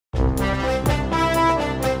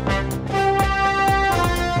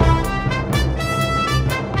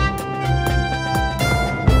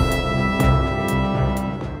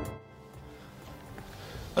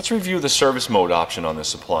let's review the service mode option on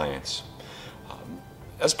this appliance.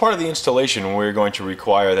 As part of the installation, we're going to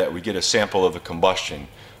require that we get a sample of the combustion,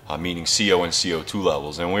 meaning CO and CO2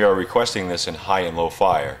 levels, and we are requesting this in high and low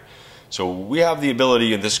fire. So we have the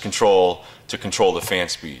ability in this control to control the fan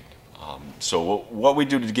speed. So what we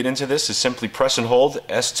do to get into this is simply press and hold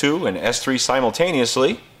S2 and S3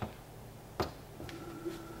 simultaneously,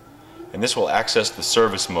 and this will access the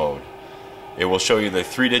service mode. It will show you the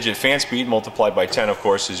 3-digit fan speed multiplied by 10, of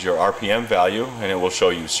course, is your RPM value, and it will show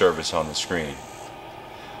you service on the screen.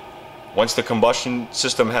 Once the combustion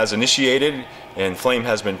system has initiated and flame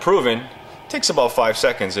has been proven, it takes about 5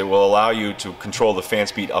 seconds. It will allow you to control the fan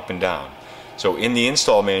speed up and down. So in the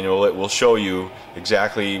install manual, it will show you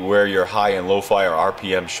exactly where your high and low fire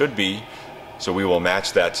RPM should be. So we will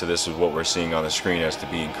match that to this is what we're seeing on the screen as to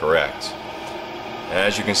being correct. And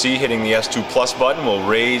as you can see, hitting the S2 plus button will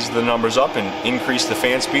raise the numbers up and increase the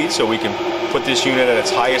fan speed so we can put this unit at its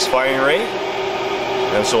highest firing rate.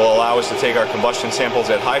 And this will allow us to take our combustion samples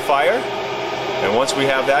at high fire. And once we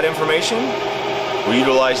have that information, we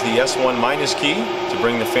utilize the S1 minus key to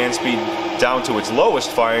bring the fan speed down to its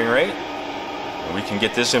lowest firing rate. And we can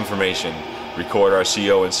get this information, record our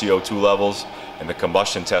CO and CO2 levels, and the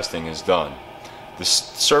combustion testing is done. The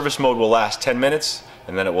service mode will last 10 minutes,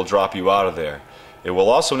 and then it will drop you out of there. It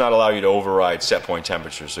will also not allow you to override set point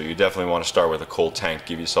temperature, so you definitely want to start with a cold tank,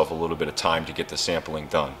 give yourself a little bit of time to get the sampling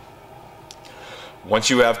done. Once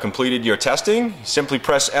you have completed your testing, simply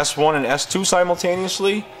press S1 and S2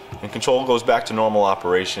 simultaneously, and control goes back to normal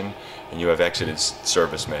operation, and you have exited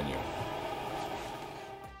service menu.